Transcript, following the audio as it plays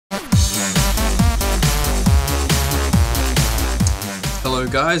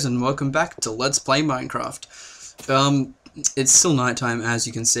Hello guys, and welcome back to Let's Play Minecraft. It's still nighttime, as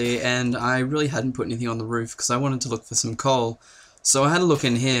you can see, and I really hadn't put anything on the roof because I wanted to look for some coal. So I had a look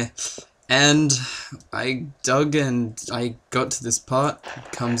in here, and I dug and I got to this part.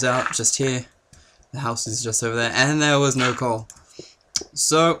 It comes out just here. The house is just over there, and there was no coal.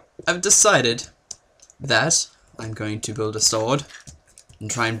 So I've decided that I'm going to build a sword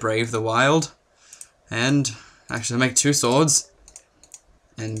and try and brave the wild, and actually make 2 swords.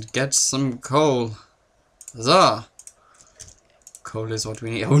 And get some coal. Huzzah! Coal is what we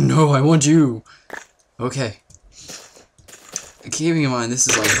need. Oh no, I want you! Okay. Keeping in mind this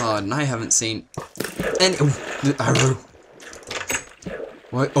is on hard and I haven't seen any— oh, the arrow!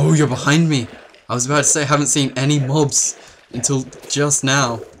 What? Oh, you're behind me! I was about to say I haven't seen any mobs until just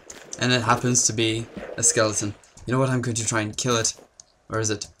now. And it happens to be a skeleton. You know what, I'm going to try and kill it. Where is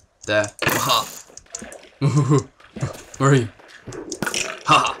it? There. Aha! Where are you?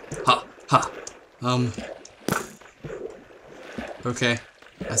 Ha ha ha. Okay.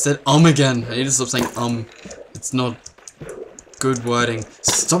 I said again. I need to stop saying It's not good wording.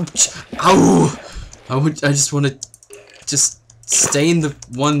 Stop. Ow! I just want to just stay in the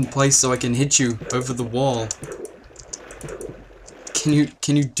one place so I can hit you over the wall. Can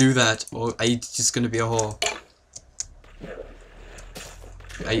you do that, or are you just gonna be a whore?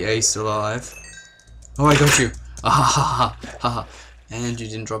 Are you still alive? Oh, I got you. Ah ha ha ha ha. And you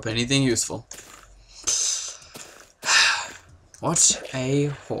didn't drop anything useful. What a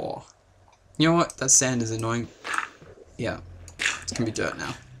whore. You know what? That sand is annoying. Yeah. It's gonna be dirt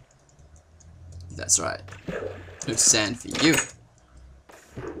now. That's right. No sand for you.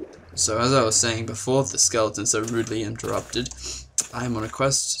 So as I was saying before the skeleton so rudely interrupted, I am on a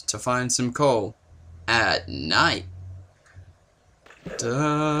quest to find some coal. At night.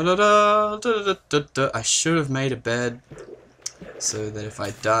 Da, da, da, da, da, da, da. I should have made a bed, so that if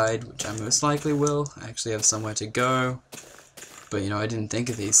I died, which I most likely will, I actually have somewhere to go. But you know, I didn't think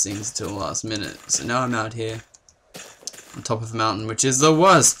of these things until the last minute. So now I'm out here, on top of a mountain, which is the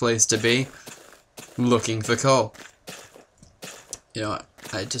worst place to be, looking for coal. You know what,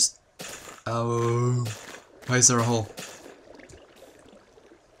 I just— oh, why is there a hole?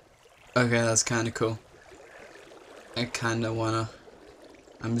 Okay, that's kinda cool. I kinda wanna—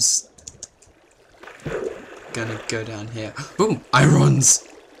 I'm just gonna go down here. Ooh, irons!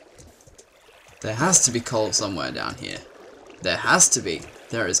 There has to be coal somewhere down here. There has to be.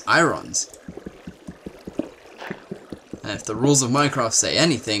 There is irons. And if the rules of Minecraft say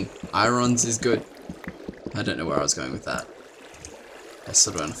anything, irons is good. I don't know where I was going with that. I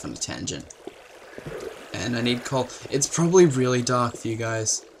sort of went off on a tangent. And I need coal. It's probably really dark for you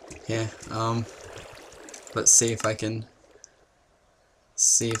guys. Here, let's see if I can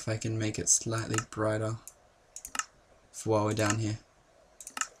make it slightly brighter while we're down here.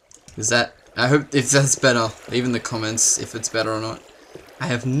 Is that— I hope if that's better. Leave in the comments if it's better or not. I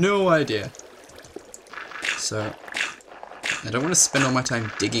have no idea. So I don't want to spend all my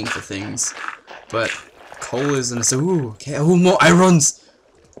time digging for things, but coal is an— ooh, okay, oh, more irons.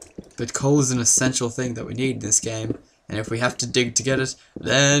 But coal is an essential thing that we need in this game, and if we have to dig to get it,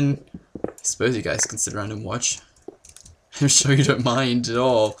 then I suppose you guys can sit around and watch. I'm sure you don't mind at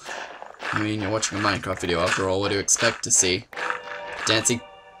all. I mean, you're watching a Minecraft video after all. What do you expect to see? Dancing—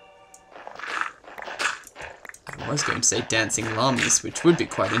 I was going to say dancing llamas, which would be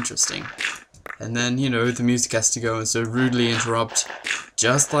quite interesting. And then, you know, the music has to go and so rudely interrupt,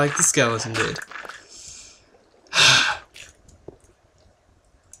 just like the skeleton did.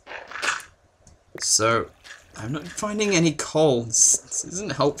 So, I'm not finding any coal. This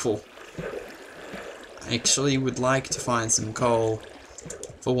isn't helpful. I actually would like to find some coal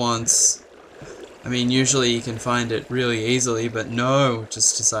for once. I mean, usually you can find it really easily, but no, it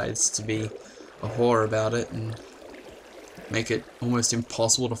just decides to be a whore about it and make it almost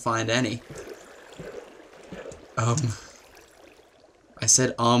impossible to find any. I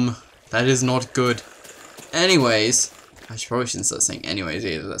said that is not good. Anyways, I probably shouldn't start saying anyways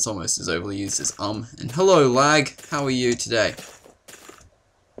either, that's almost as overly used as And hello lag, how are you today?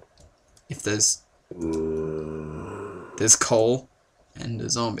 If there's coal and a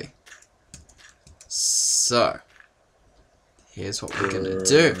zombie. So here's what we're gonna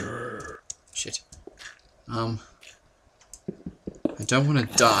do. Shit. I don't want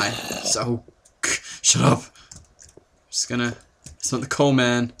to die, so shut up. Just want the coal,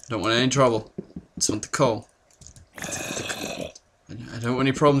 man. I don't want any trouble. Just want the coal. I don't want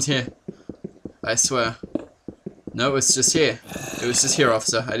any problems here. I swear. No, it's just here. It was just here,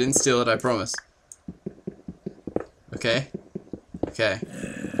 officer. I didn't steal it, I promise. Okay. Okay.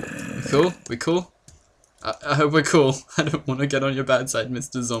 We cool? We cool? I hope we're cool. I don't want to get on your bad side,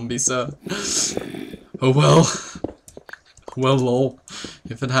 Mr. Zombie, sir. Oh well. Well, lol.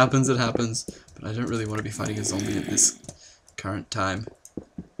 If it happens, it happens. But I don't really want to be fighting a zombie at this current time.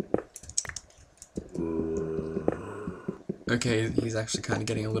 Okay, he's actually kind of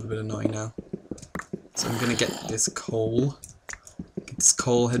getting a little bit annoying now. So I'm gonna get this coal. Get this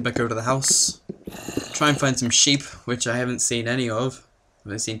coal, head back over to the house. Try and find some sheep, which I haven't seen any of. I've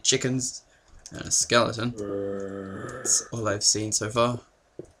only seen chickens and a skeleton. That's all I've seen so far.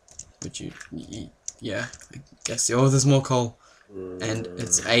 Which yeah, I guess. Oh, there's more coal. And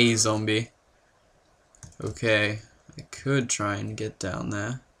it's a zombie. Okay, I could try and get down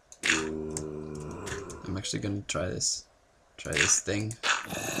there. I'm actually gonna try this. Try this thing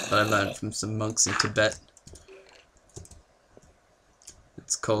that I learned from some monks in Tibet.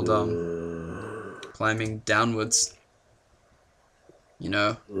 It's called climbing downwards. You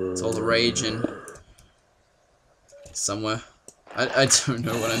know, it's all the rage in somewhere. I don't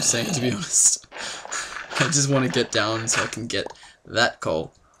know what I'm saying, to be honest. I just want to get down so I can get that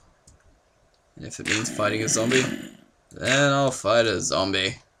coal. And if it means fighting a zombie, then I'll fight a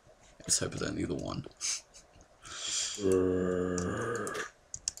zombie. Let's hope it's only the one.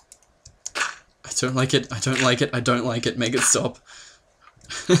 I don't like it, I don't like it, I don't like it, make it stop.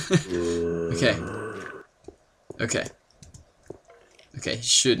 Okay. Okay. Okay, he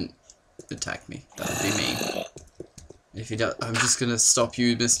shouldn't attack me. That would be mean. If he does, I'm just gonna stop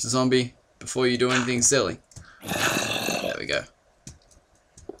you, Mr. Zombie, before you do anything silly. There we go.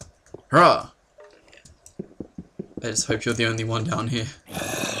 Hurrah! I just hope you're the only one down here.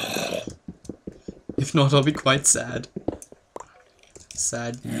 If not, I'll be quite sad.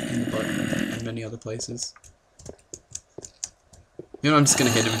 Sad in the butt and many other places. You know, I'm just gonna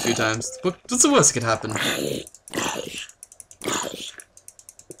hit him a few times. What's the worst that could happen?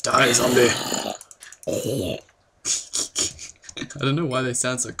 Die, zombie! I don't know why they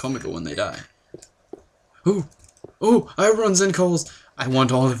sound so comical when they die. Ooh! Ooh! Iron and coals! I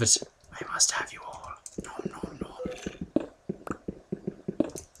want all of it. I must have you all. No, no, no.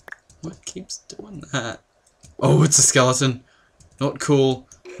 What keeps doing that? Oh, it's a skeleton. Not cool.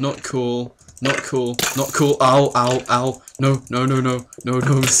 Not cool. Not cool. Not cool. Ow, ow, ow. No, no, no, no. No, no,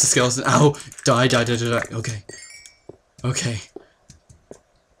 Mr. Skeleton. Ow. Die, die, die, die, die. Okay. Okay.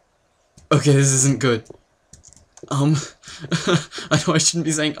 Okay, this isn't good. I know I shouldn't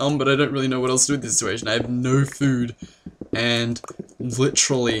be saying but I don't really know what else to do with this situation. I have no food. And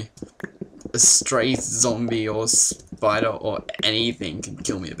literally a stray zombie or spider or anything can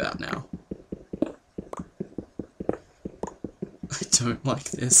kill me about now. I don't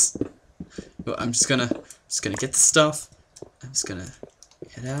like this. But I'm just gonna get the stuff. I'm just gonna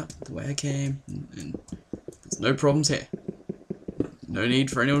head out the way I came, and there's no problems here. No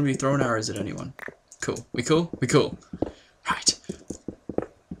need for anyone to be throwing arrows at anyone. Cool. We cool? We cool. Right.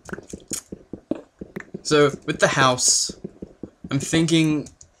 So, with the house, I'm thinking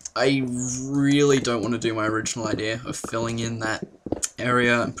I really don't want to do my original idea of filling in that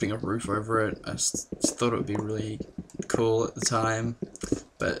area and putting a roof over it. I just thought it would be really cool at the time,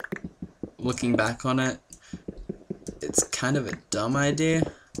 but looking back on it, it's kind of a dumb idea.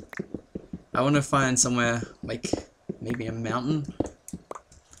 I want to find somewhere, like, maybe a mountain.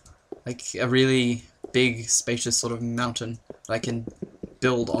 Like, a really big, spacious sort of mountain that I can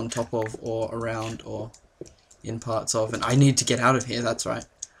build on top of, or around, or in parts of. And I need to get out of here, that's right.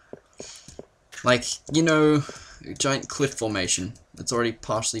 Like, you know, a giant cliff formation that's already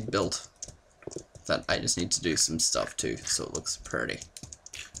partially built. That I just need to do some stuff to, so it looks pretty.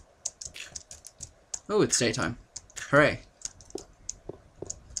 Oh, it's daytime. Hooray.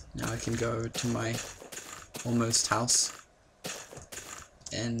 Now I can go to my almost house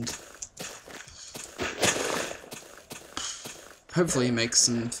and hopefully make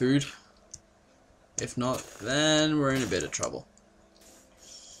some food. If not, then we're in a bit of trouble.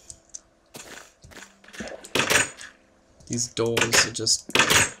 These doors are just...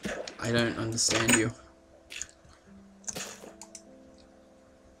 I don't understand you.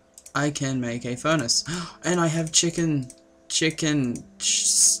 I can make a furnace. And I have chicken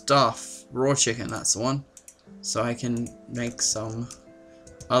stuff. Raw chicken, that's the one. So I can make some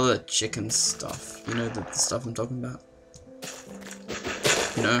other chicken stuff. You know the stuff I'm talking about?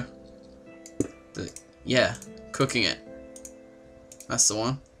 You know? Yeah, cooking it. That's the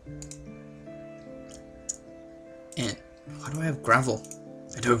one. And why do I have gravel?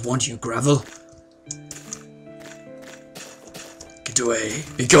 I don't want you, gravel. Get away.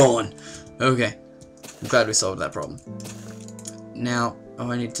 Be gone. Okay. I'm glad we solved that problem. Now,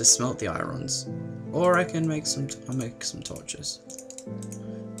 oh, I need to smelt the irons. Or I can make some, I'll make some torches.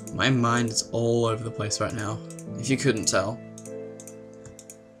 My mind is all over the place right now, if you couldn't tell.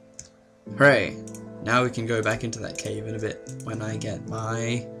 Hooray! Now we can go back into that cave in a bit when I get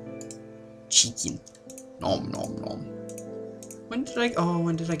my chicken. Nom nom nom. When did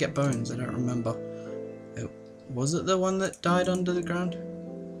I get bones? I don't remember. Was it the one that died under the ground?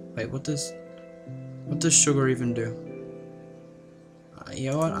 Wait, what does sugar even do?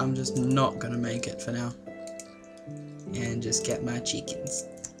 You know what? I'm just not gonna make it for now. And just get my chickens.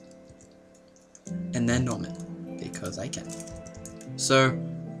 And then nom it. Because I can. So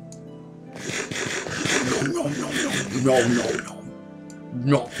nom nom nom nom nom nom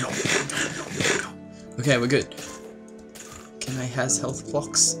nom nom nom. Okay, we're good. Can I has health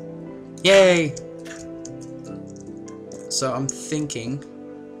blocks? Yay! So I'm thinking,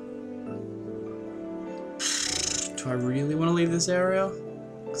 do I really want to leave this area?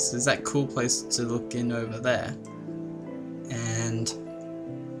 Because there's that cool place to look in over there. And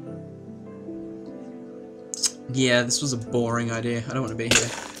yeah, this was a boring idea. I don't want to be here.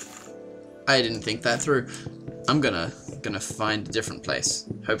 I didn't think that through. I'm gonna find a different place.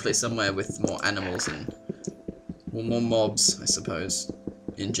 Hopefully somewhere with more animals and more mobs, I suppose,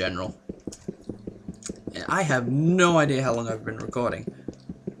 in general. And I have no idea how long I've been recording.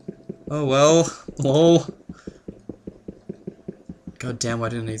 Oh well, lol. God damn, why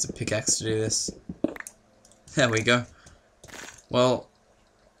didn't I use a pickaxe to do this? There we go. Well,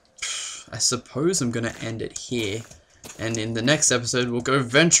 I suppose I'm gonna end it here, and in the next episode we'll go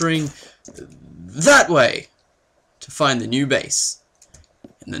venturing that way to find the new base.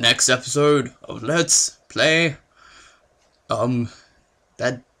 In the next episode of Let's Play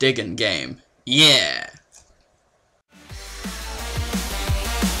that digging game. Yeah!